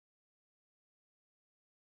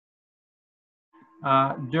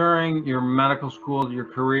During your medical school, your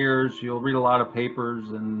careers, you'll read a lot of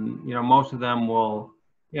papers, and you know most of them will.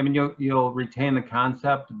 I mean, you'll retain the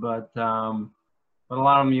concept, but a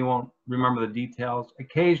lot of them you won't remember the details.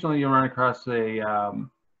 Occasionally, you'll run across an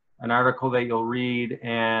article that you'll read,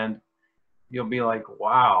 and you'll be like,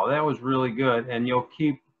 "Wow, that was really good," and you'll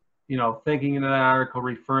keep, you know, thinking of that article,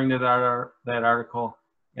 referring to that article.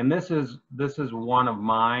 And this is one of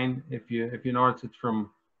mine. If you notice, it's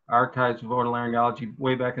from Archives of Otolaryngology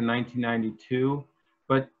way back in 1992,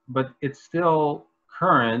 but it's still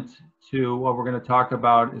current to what we're going to talk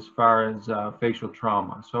about as far as facial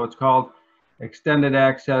trauma. So it's called Extended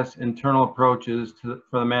Access Internal Approaches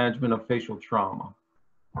for the Management of Facial Trauma.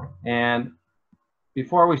 And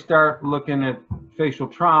before we start looking at facial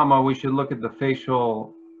trauma, we should look at the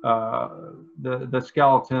facial, the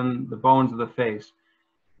skeleton, the bones of the face.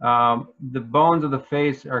 The bones of the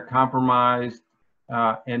face are compromised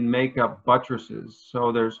and make up buttresses.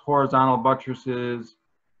 So there's horizontal buttresses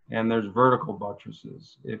and there's vertical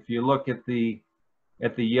buttresses. If you look at the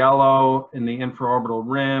yellow in the infraorbital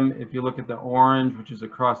rim, if you look at the orange, which is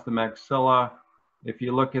across the maxilla, if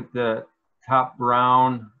you look at the top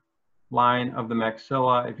brown line of the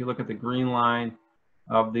maxilla, if you look at the green line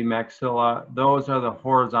of the maxilla, those are the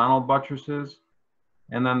horizontal buttresses.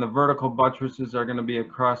 And then the vertical buttresses are going to be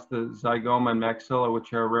across the zygoma and maxilla,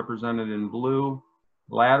 which are represented in blue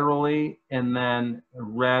laterally, and then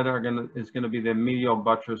red is going to be the medial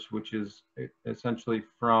buttress, which is essentially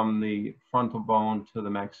from the frontal bone to the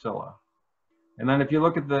maxilla. And then if you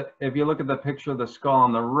look at the picture of the skull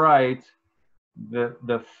on the right,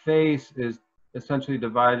 the face is essentially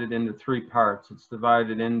divided into three parts. It's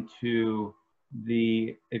divided into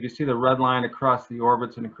if you see the red line across the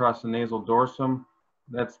orbits and across the nasal dorsum,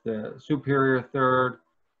 that's the superior third,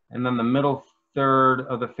 and then the middle third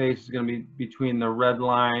of the face is going to be between the red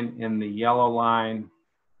line and the yellow line,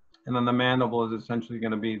 and then the mandible is essentially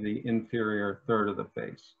going to be the inferior third of the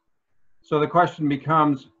face. So the question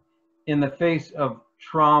becomes, in the face of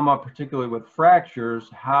trauma, particularly with fractures,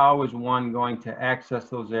 how is one going to access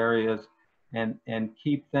those areas and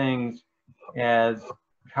keep things as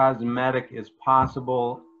cosmetic as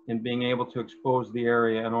possible in being able to expose the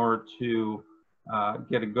area in order to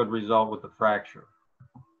get a good result with the fracture?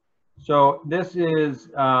 So this is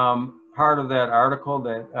part of that article,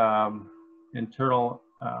 that internal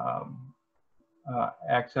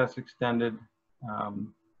access extended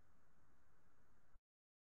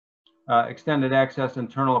access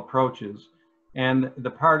internal approaches. And the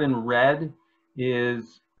part in red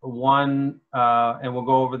is one, and we'll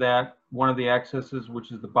go over that, one of the accesses,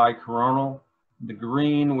 which is the bicoronal. The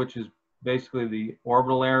green, which is basically the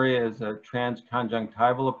orbital area, is a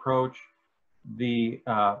transconjunctival approach. The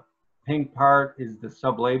pink part is the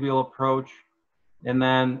sublabial approach. And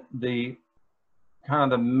then the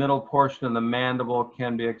kind of the middle portion of the mandible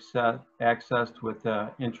can be accessed with the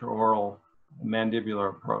intraoral mandibular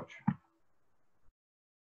approach.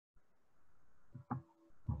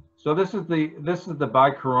 So this is the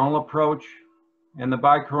bicoronal approach. And the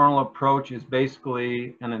bicoronal approach is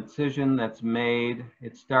basically an incision that's made.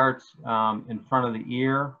 It starts in front of the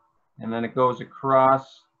ear, and then it goes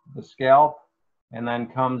across the scalp, and then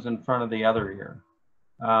comes in front of the other ear.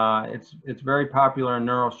 It's very popular in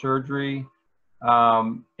neurosurgery,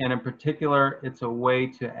 and in particular, it's a way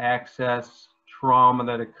to access trauma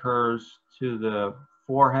that occurs to the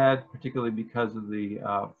forehead, particularly because of the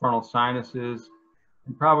frontal sinuses,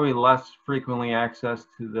 and probably less frequently accessed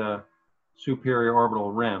to the superior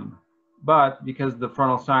orbital rim. But because the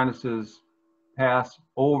frontal sinuses pass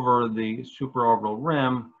over the supraorbital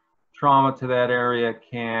rim, trauma to that area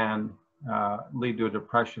can lead to a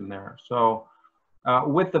depression there. So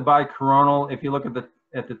with the bicoronal, if you look at the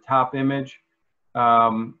top image,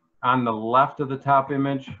 on the left of the top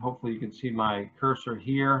image, hopefully you can see my cursor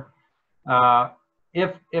here.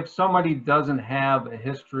 If somebody doesn't have a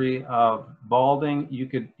history of balding, you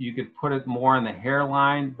could put it more in the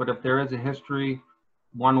hairline, but if there is a history,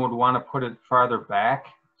 one would want to put it farther back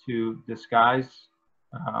to disguise,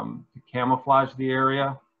 to camouflage the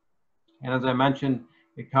area. And as I mentioned,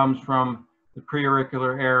 it comes from the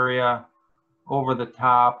preauricular area over the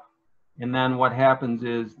top, and then what happens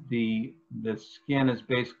is the skin is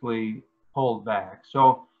basically pulled back.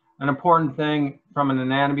 So an important thing from an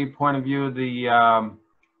anatomy point of view, the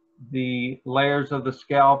layers of the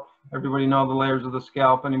scalp. Everybody know the layers of the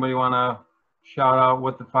scalp? Anybody want to shout out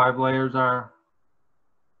what the 5 layers are?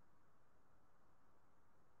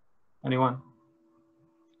 Anyone?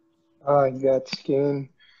 You got skin,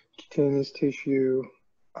 cutaneous tissue,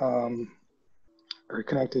 or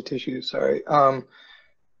connective tissue, sorry.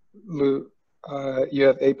 You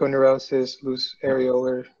have aponeurosis, loose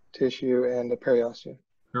areolar tissue, and the periosteum.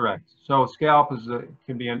 Correct. So scalp is a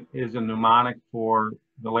mnemonic for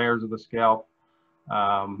the layers of the scalp.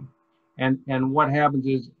 And what happens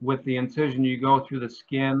is with the incision, you go through the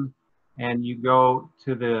skin and you go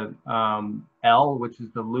to the L, which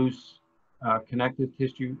is the loose connective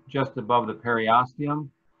tissue just above the periosteum.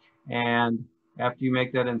 And after you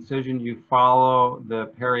make that incision, you follow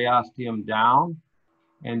the periosteum down,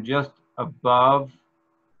 and just above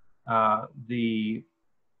the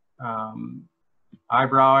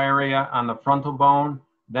eyebrow area on the frontal bone,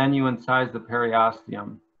 then you incise the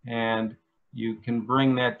periosteum, and you can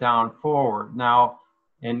bring that down forward now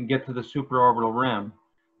and get to the supraorbital rim.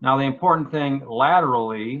 Now, the important thing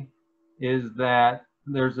laterally is that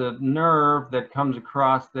there's a nerve that comes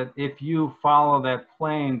across that if you follow that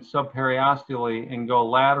plane subperiosteally and go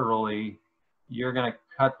laterally, you're going to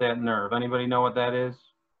cut that nerve. Anybody know what that is?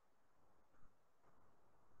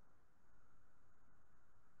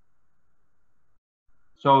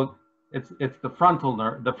 So it's the frontal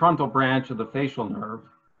nerve, the frontal branch of the facial nerve.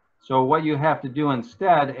 So what you have to do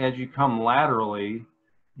instead as you come laterally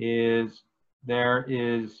is there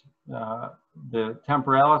is the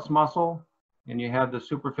temporalis muscle, and you have the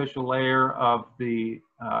superficial layer of the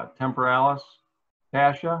temporalis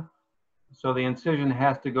fascia. So the incision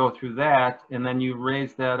has to go through that, and then you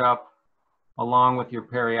raise that up along with your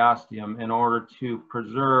periosteum in order to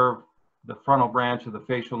preserve the frontal branch of the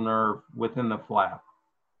facial nerve within the flap.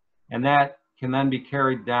 And that can then be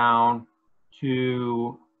carried down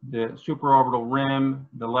to the supraorbital rim,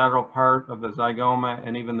 the lateral part of the zygoma,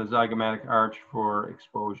 and even the zygomatic arch for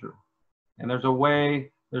exposure. And there's a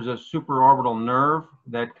supraorbital nerve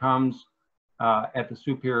that comes at the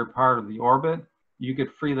superior part of the orbit. You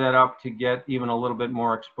could free that up to get even a little bit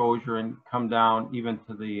more exposure and come down even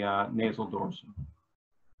to the nasal dorsum.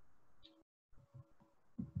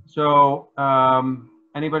 So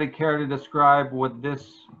anybody care to describe what this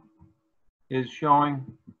is showing?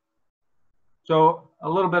 So a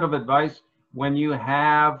little bit of advice: when you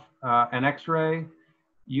have an x-ray,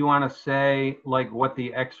 you want to say like what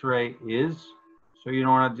the x-ray is. So you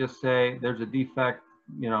don't want to just say there's a defect,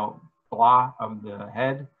 you know, blah of the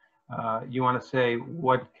head. You want to say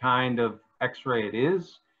what kind of x-ray it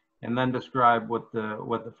is, and then describe what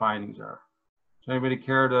the findings are. So anybody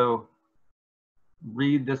care to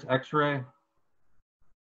read this x-ray?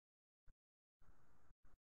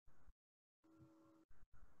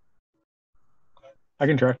 I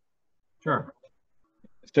can try. Sure.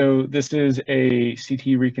 So this is a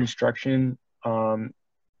CT reconstruction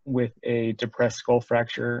with a depressed skull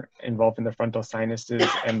fracture involving the frontal sinuses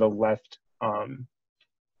and the left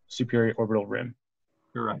superior orbital rim.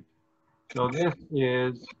 Correct. So this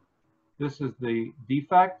is the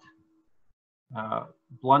defect,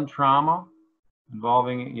 blunt trauma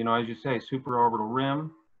involving, you know, as you say, supraorbital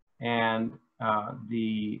rim, and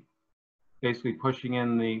basically pushing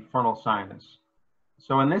in the frontal sinus.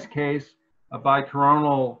 So in this case, a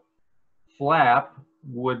bicoronal flap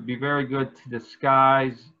would be very good to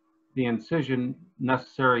disguise the incision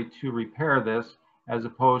necessary to repair this, as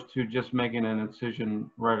opposed to just making an incision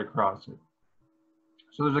right across it.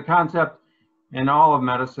 So there's a concept in all of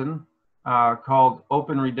medicine called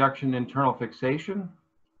open reduction internal fixation.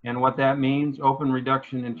 And what that means, open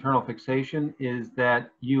reduction internal fixation, is that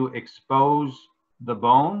you expose the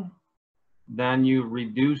bone, then you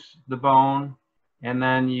reduce the bone, and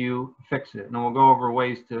then you fix it. And we'll go over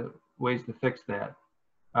ways to fix that.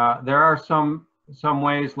 There are some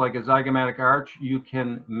ways, like a zygomatic arch, you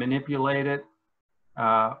can manipulate it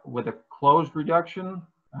with a closed reduction,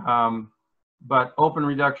 but open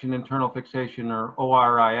reduction internal fixation, or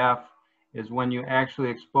ORIF, is when you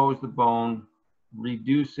actually expose the bone,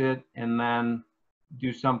 reduce it, and then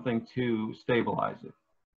do something to stabilize it.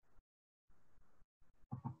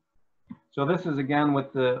 So this is again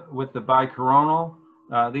with the bicoronal.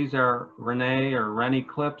 These are Rennie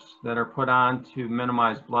clips that are put on to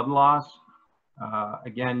minimize blood loss.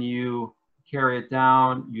 Again, you carry it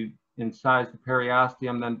down, you incise the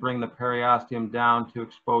periosteum, then bring the periosteum down to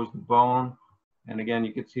expose the bone. And again,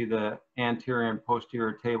 you can see the anterior and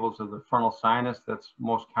posterior tables of the frontal sinus. That's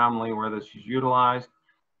most commonly where this is utilized.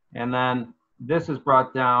 And then this is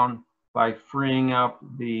brought down by freeing up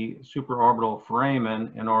the supraorbital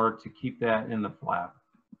foramen in order to keep that in the flap.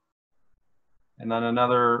 And then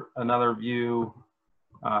another view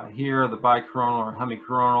here, the bicoronal or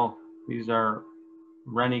hemicoronal. These are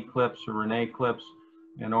Rennie clips or Rennie clips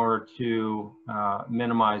in order to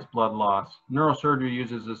minimize blood loss. Neurosurgery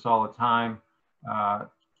uses this all the time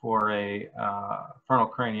for a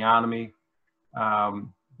frontal craniotomy.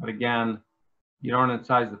 But again, you don't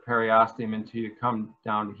incise the periosteum until you come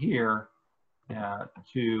down to here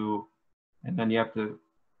and then you have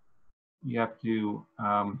to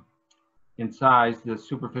incise the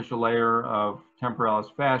superficial layer of temporalis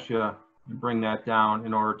fascia and bring that down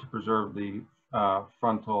in order to preserve the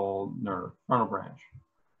frontal nerve, frontal branch.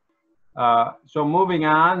 So moving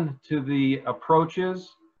on to the approaches,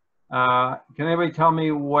 can anybody tell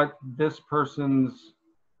me what this person's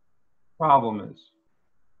problem is?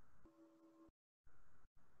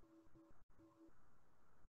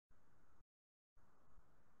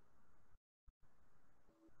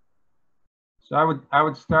 So I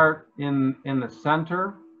would start in the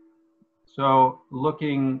center. So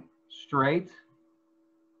looking straight.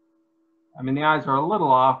 I mean, the eyes are a little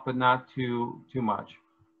off, but not too much.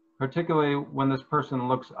 Particularly when this person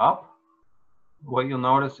looks up, what you'll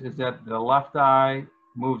notice is that the left eye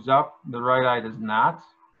moves up, the right eye does not.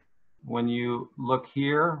 When you look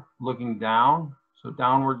here, looking down, so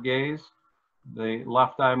downward gaze, the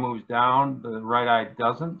left eye moves down, the right eye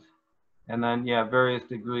doesn't. And then you have various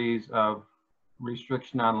degrees of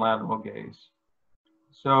restriction on lateral gaze.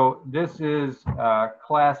 So this is a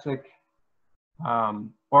classic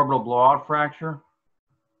orbital blowout fracture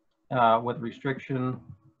with restriction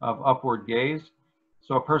of upward gaze.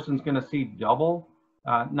 So a person's going to see double,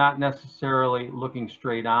 not necessarily looking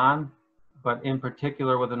straight on, but in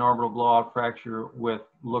particular with an orbital blowout fracture with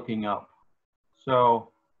looking up. So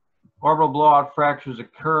orbital blowout fractures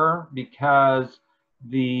occur because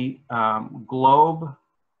the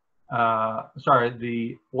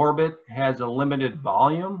the orbit has a limited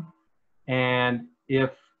volume, and if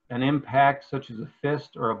an impact such as a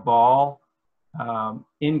fist or a ball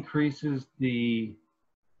increases the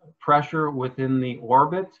pressure within the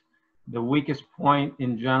orbit, the weakest point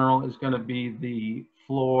in general is going to be the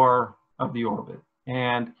floor of the orbit.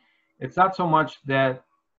 And it's not so much that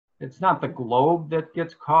it's not the globe that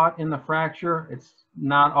gets caught in the fracture. It's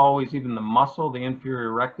not always even the muscle, the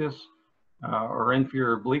inferior rectus or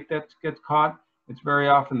inferior oblique that gets caught. It's very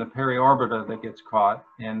often the periorbita that gets caught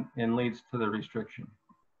and leads to the restriction.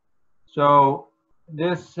 So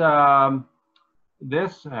this, I'll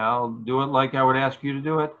do it like I would ask you to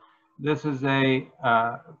do it. This is a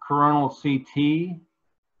coronal CT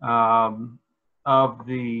of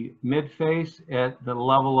the midface at the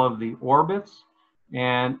level of the orbits.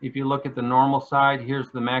 And if you look at the normal side, here's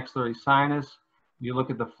the maxillary sinus. You look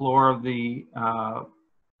at the floor of the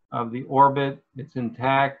orbit, it's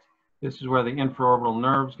intact. This is where the infraorbital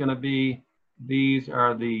nerve is going to be. These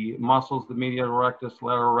are the muscles, the medial rectus,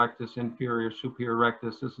 lateral rectus, inferior, superior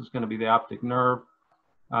rectus. This is going to be the optic nerve.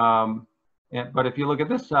 But if you look at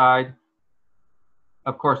this side,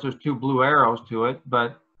 of course, there's two blue arrows to it,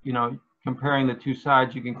 but you know, comparing the two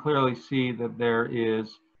sides, you can clearly see that there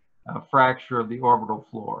is a fracture of the orbital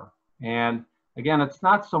floor. And again, it's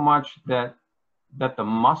not so much that the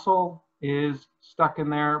muscle is stuck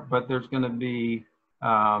in there, but there's going to be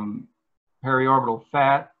periorbital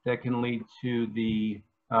fat that can lead to the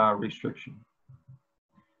restriction.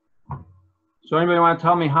 So anybody want to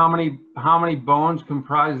tell me how many bones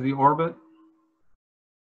comprise the orbit?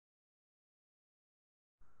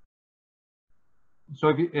 So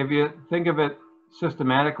if you think of it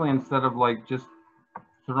systematically instead of like just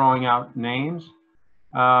throwing out names,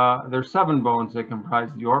 there's 7 bones that comprise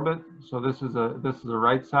the orbit. So this is a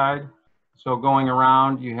right side. So going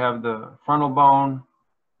around, you have the frontal bone,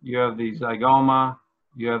 you have the zygoma,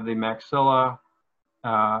 you have the maxilla.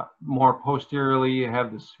 More posteriorly, you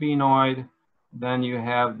have the sphenoid. Then you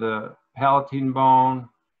have the palatine bone,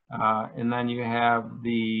 and then you have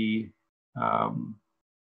the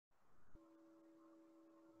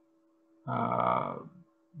the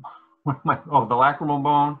lacrimal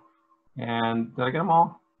bone. And did I get them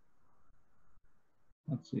all?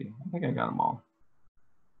 Let's see. I think I got them all.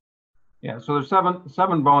 Yeah. So there's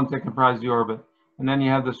seven bones that comprise the orbit, and then you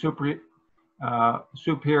have the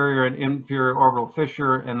superior and inferior orbital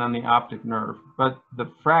fissure, and then the optic nerve. But the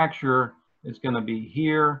fracture is going to be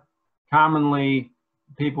here. Commonly,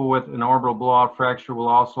 people with an orbital blowout fracture will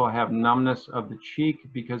also have numbness of the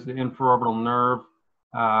cheek because the infraorbital nerve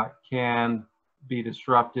can be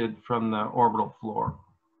disrupted from the orbital floor.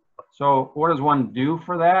 So what does one do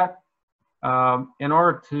for that? In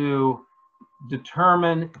order to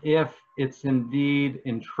determine if it's indeed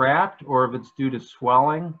entrapped or if it's due to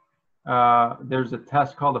swelling, there's a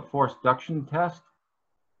test called a forced duction test.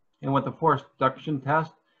 And with the forced duction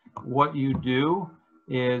test, what you do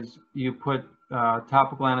is you put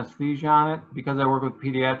topical anesthesia on it. Because I work with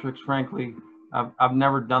pediatrics, frankly, I've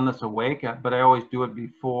never done this awake, but I always do it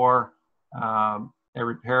before a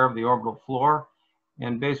repair of the orbital floor.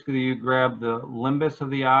 And basically you grab the limbus of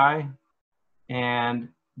the eye And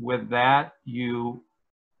with that, you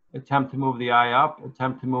attempt to move the eye up,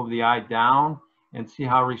 attempt to move the eye down, and see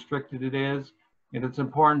how restricted it is. And it's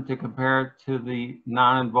important to compare it to the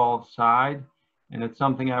non-involved side. And it's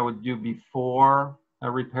something I would do before a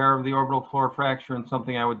repair of the orbital floor fracture, and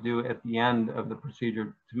something I would do at the end of the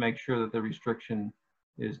procedure to make sure that the restriction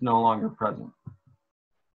is no longer present.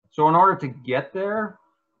 So in order to get there,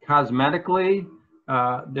 cosmetically,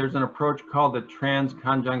 there's an approach called the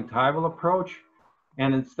transconjunctival approach.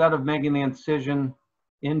 And instead of making the incision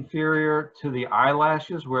inferior to the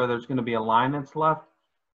eyelashes where there's going to be a line that's left,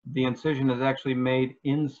 the incision is actually made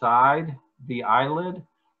inside the eyelid.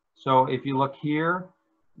 So if you look here,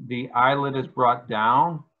 the eyelid is brought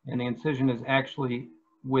down and the incision is actually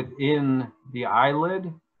within the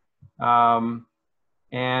eyelid.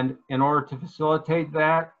 And in order to facilitate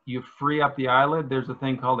that, you free up the eyelid. There's a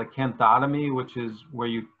thing called a canthotomy, which is where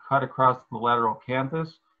you cut across the lateral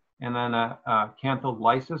canthus, and then a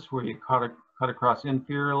cantholysis, where you cut across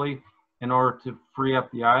inferiorly in order to free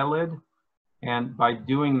up the eyelid. And by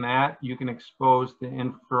doing that, you can expose the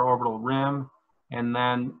infraorbital rim and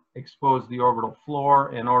then expose the orbital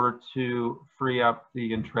floor in order to free up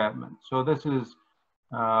the entrapment. So this is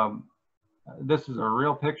a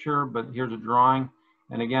real picture, but here's a drawing.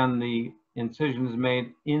 And again, the incision is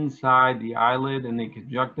made inside the eyelid in the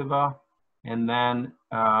conjunctiva, and then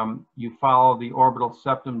you follow the orbital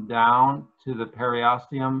septum down to the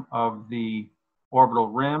periosteum of the orbital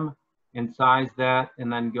rim, incise that,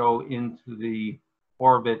 and then go into the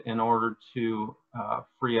orbit in order to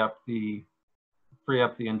free up the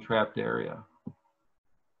entrapped area.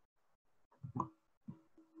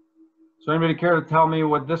 So anybody care to tell me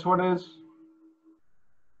what this one is?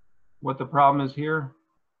 What the problem is here?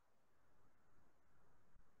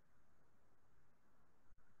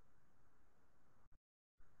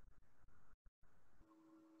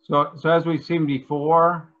 So as we've seen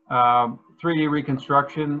before, 3D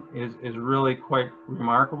reconstruction is really quite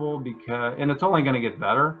remarkable because, and it's only going to get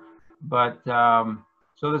better, but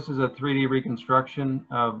so this is a 3D reconstruction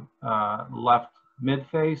of left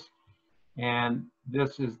midface, and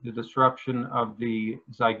this is the disruption of the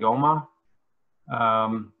zygoma,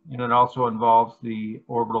 and it also involves the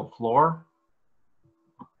orbital floor.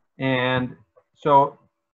 And so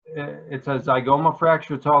it's a zygoma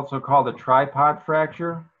fracture. It's also called a tripod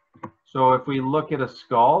fracture. So if we look at a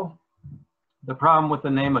skull, the problem with the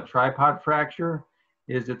name of tripod fracture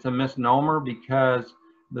is it's a misnomer because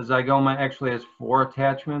the zygoma actually has 4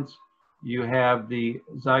 attachments. You have the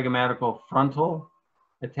zygomatical frontal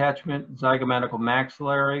attachment, zygomatical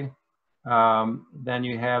maxillary, then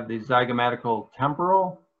you have the zygomatical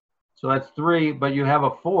temporal. So that's 3, but you have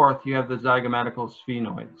a 4th, you have the zygomatical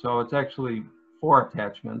sphenoid. So it's actually 4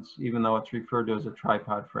 attachments, even though it's referred to as a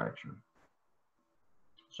tripod fracture.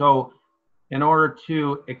 So in order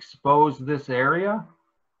to expose this area,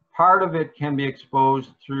 part of it can be exposed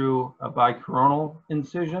through a bicoronal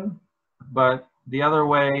incision, but the other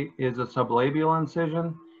way is a sublabial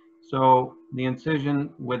incision. So the incision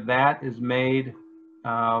with that is made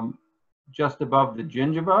just above the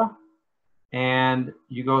gingiva, and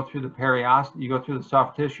you go through the periosteum, you go through the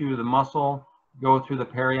soft tissue, the muscle, go through the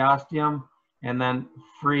periosteum, and then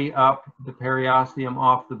free up the periosteum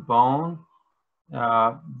off the bone.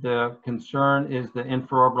 The concern is the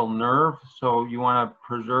infraorbital nerve, so you want to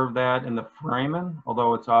preserve that in the foramen,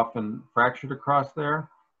 although it's often fractured across there.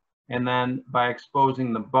 And then by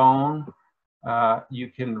exposing the bone, you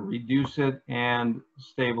can reduce it and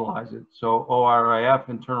stabilize it. So ORIF,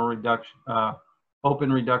 internal reduction,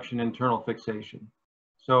 open reduction, internal fixation.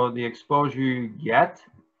 So the exposure you get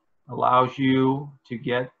allows you to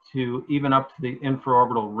get to even up to the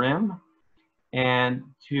infraorbital rim. And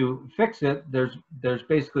to fix it, there's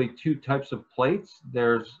basically 2 types of plates.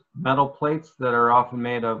 There's metal plates that are often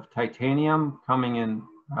made of titanium, coming in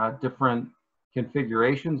different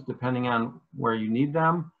configurations depending on where you need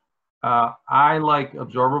them. I like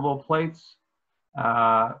absorbable plates,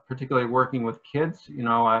 particularly working with kids. You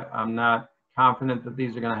know, I'm not confident that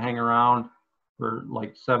these are going to hang around for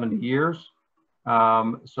like 70 years.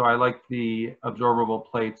 So I like the absorbable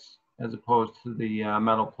plates as opposed to the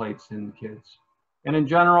metal plates in kids. And in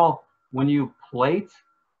general, when you plate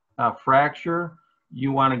a fracture,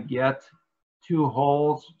 you want to get 2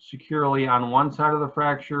 holes securely on one side of the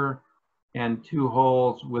fracture and 2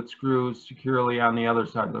 holes with screws securely on the other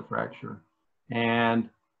side of the fracture. And,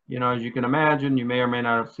 you know, as you can imagine, you may or may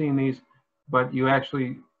not have seen these, but you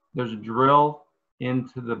actually, there's a drill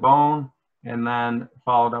into the bone and then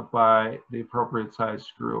followed up by the appropriate size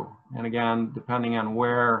screw. And again, depending on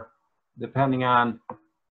where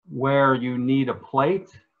you need a plate,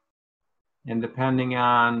 and depending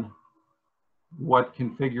on what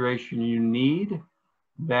configuration you need,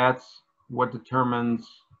 that's what determines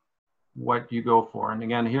what you go for. And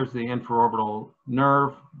again, here's the infraorbital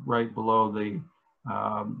nerve right below the,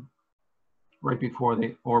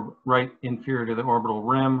 right inferior to the orbital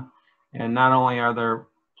rim. And not only are there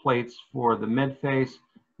plates for the midface,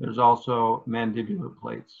 there's also mandibular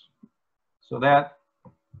plates. So that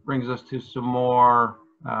brings us to some more,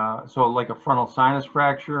 so like a frontal sinus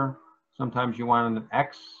fracture, sometimes you want an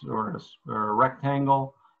X or a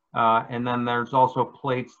rectangle. And then there's also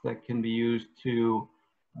plates that can be used to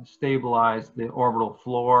stabilize the orbital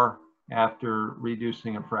floor after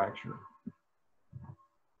reducing a fracture.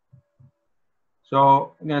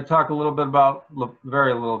 So I'm going to talk a little bit about,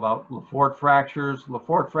 very little about Lefort fractures.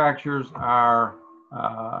 Lefort fractures are,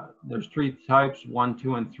 there's 3 types, 1,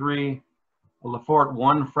 2, and 3. A Lefort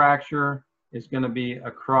 1 fracture is going to be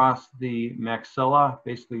across the maxilla,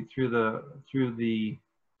 basically through the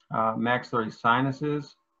maxillary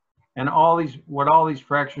sinuses. And what all these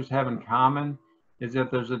fractures have in common is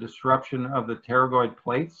that there's a disruption of the pterygoid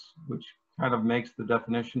plates, which kind of makes the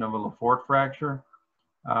definition of a Lefort fracture.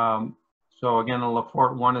 So again, a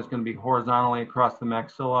Lefort 1 is going to be horizontally across the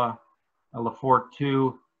maxilla. A Lefort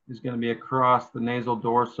 2 is going to be across the nasal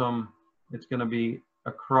dorsum. It's going to be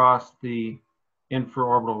across the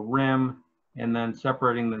infraorbital rim and then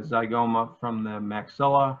separating the zygoma from the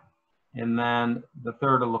maxilla. And then the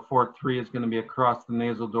third, a Lefort 3, is going to be across the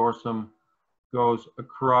nasal dorsum, goes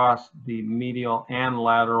across the medial and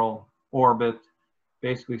lateral orbit,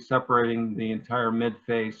 basically separating the entire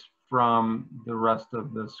midface from the rest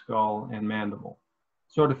of the skull and mandible.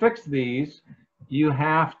 So to fix these, you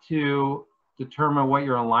have to determine what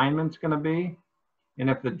your alignment's going to be. And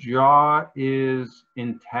if the jaw is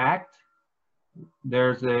intact,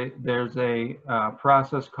 there's a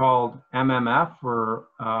process called MMF, or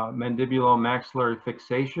mandibulomaxillary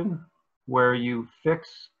fixation, where you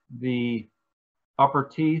fix the upper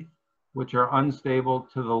teeth, which are unstable,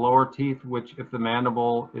 to the lower teeth, which, if the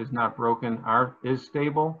mandible is not broken, is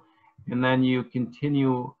stable. And then you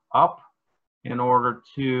continue up in order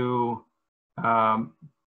to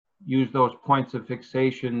use those points of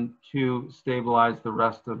fixation to stabilize the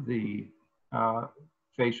rest of the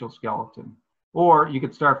facial skeleton. Or you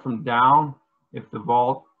could start from down if the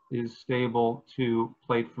vault is stable to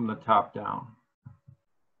plate from the top down.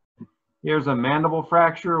 Here's a mandible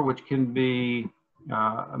fracture, which can be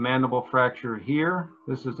a mandible fracture here.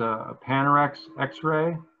 This is a Panorex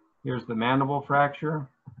X-ray. Here's the mandible fracture.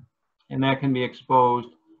 And that can be exposed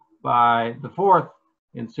by the 4th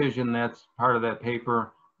incision that's part of that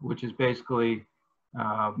paper, which is basically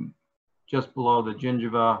just below the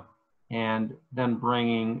gingiva, and then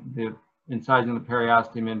incising the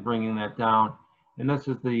periosteum and bringing that down. And this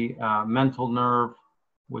is the mental nerve,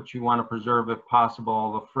 which you want to preserve if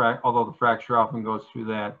possible, although the fracture often goes through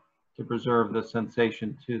that, to preserve the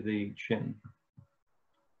sensation to the chin.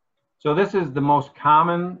 So this is the most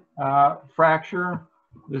common fracture.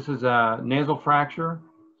 This is a nasal fracture.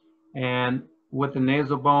 And with the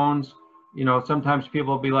nasal bones, you know, sometimes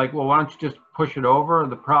people will be like, well, why don't you just push it over?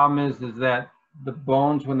 The problem is that the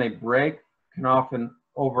bones, when they break, can often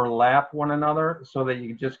overlap one another so that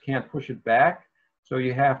you just can't push it back. So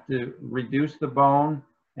you have to reduce the bone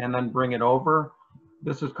and then bring it over.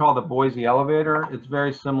 This is called a Boise elevator. It's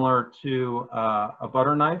very similar to a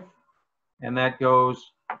butter knife, and that goes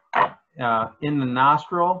in the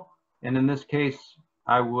nostril. And in this case,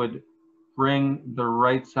 I would bring the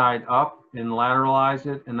right side up and lateralize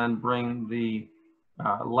it, and then bring the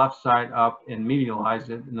left side up and medialize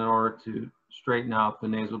it in order to straighten out the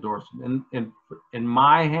nasal dorsum. In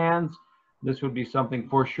my hands, this would be something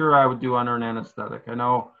for sure I would do under an anesthetic. I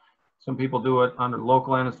know some people do it under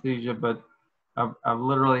local anesthesia, but I've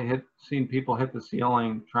literally seen people hit the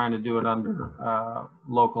ceiling trying to do it under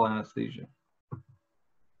local anesthesia.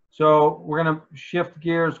 So we're going to shift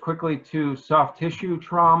gears quickly to soft tissue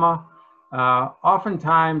trauma.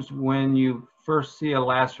 Oftentimes when you first see a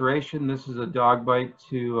laceration, this is a dog bite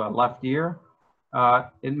to a left ear,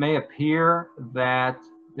 it may appear that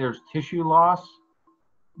there's tissue loss,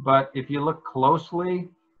 but if you look closely,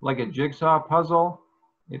 like a jigsaw puzzle,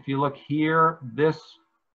 if you look here, this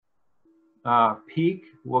peak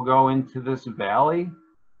will go into this valley,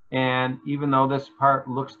 and even though this part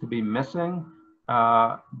looks to be missing,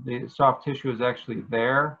 the soft tissue is actually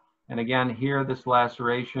there. And again, here, this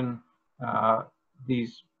laceration,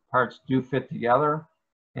 these parts do fit together,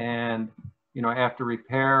 and you know, after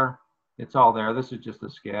repair, it's all there. This is just a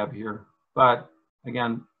scab here, but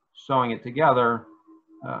again, sewing it together,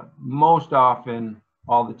 most often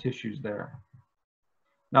all the tissue's there.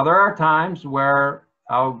 Now there are times where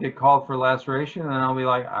I'll get called for laceration and I'll be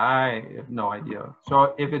like, I have no idea.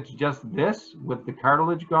 So if it's just this with the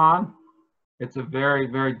cartilage gone, it's a very,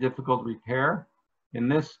 very difficult repair. In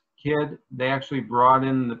this kid, they actually brought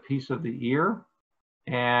in the piece of the ear,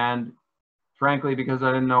 and frankly, because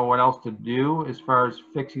I didn't know what else to do as far as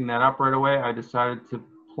fixing that up right away, I decided to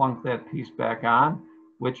plunk that piece back on,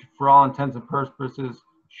 which for all intents and purposes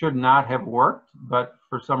should not have worked, but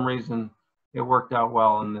for some reason it worked out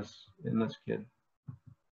well in this kid.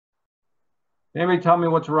 Anybody tell me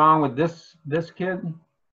what's wrong with this kid?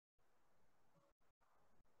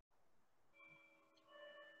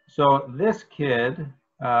 So this kid,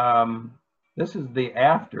 this is the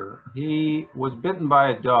after. He was bitten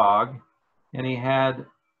by a dog and he had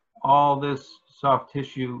all this soft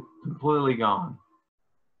tissue completely gone.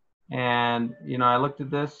 And, you know, I looked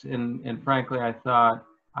at this and frankly, I thought,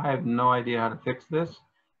 I have no idea how to fix this.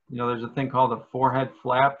 You know, there's a thing called a forehead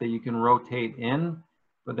flap that you can rotate in,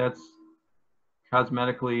 but that's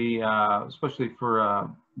cosmetically, especially for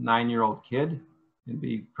a 9-year-old kid, it'd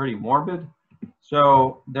be pretty morbid.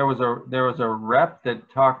 So there was a rep that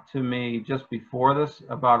talked to me just before this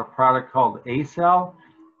about a product called Oishei,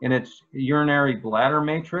 and it's urinary bladder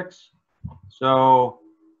matrix. So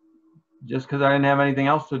just because I didn't have anything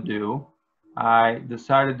else to do, I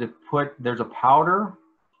decided to put, there's a powder,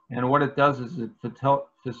 and what it does is it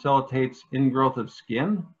facilitates ingrowth of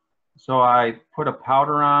skin. So I put a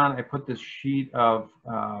powder on, I put this sheet of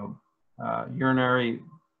urinary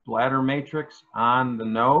bladder matrix on the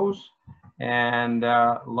nose, and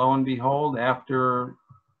lo and behold, after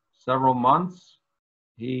several months,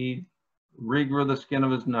 he regrew the skin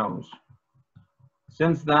of his nose.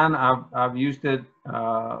 Since then, I've used it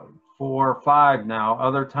 4 or 5 now.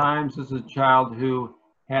 Other times, this is a child who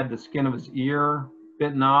had the skin of his ear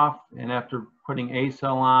bitten off, and after putting Oishei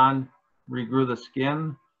on, regrew the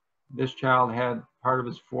skin. This child had part of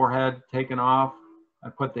his forehead taken off. I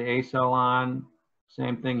put the Oishei on,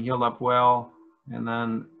 same thing, healed up well. And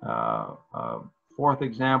then 4th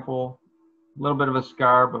example, a little bit of a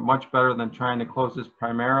scar, but much better than trying to close this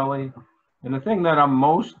primarily. And the thing that I'm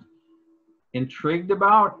most intrigued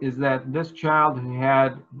about is that this child who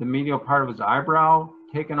had the medial part of his eyebrow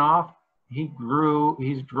taken off, he's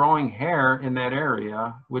growing hair in that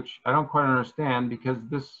area, which I don't quite understand because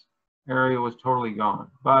this area was totally gone.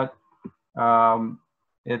 But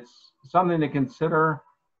it's something to consider,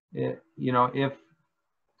 you know, if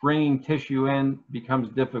bringing tissue in becomes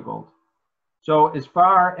difficult. So as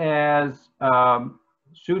far as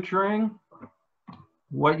suturing,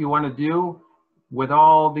 what you want to do with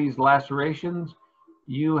all these lacerations,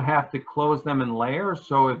 you have to close them in layers.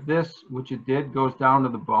 So if this, which it did, goes down to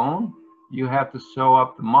the bone, you have to sew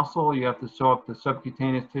up the muscle, you have to sew up the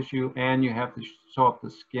subcutaneous tissue, and you have to sew up the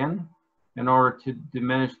skin in order to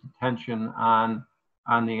diminish the tension on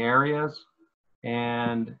the areas.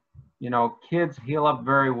 And you know, kids heal up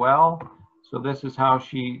very well. So this is how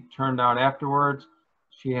she turned out afterwards.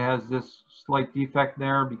 She has this slight defect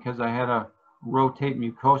there because I had to rotate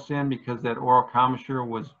mucosa in because that oral commissure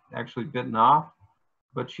was actually bitten off,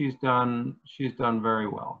 but she's done very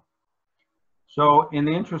well. So in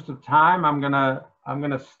the interest of time, I'm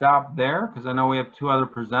gonna stop there because I know we have 2 other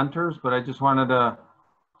presenters, but I just wanted to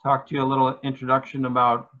talk to you a little introduction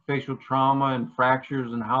about facial trauma and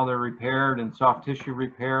fractures and how they're repaired and soft tissue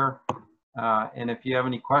repair. And if you have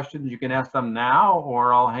any questions, you can ask them now,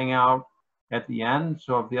 or I'll hang out at the end.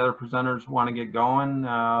 So if the other presenters want to get going,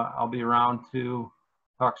 I'll be around to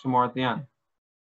talk some more at the end.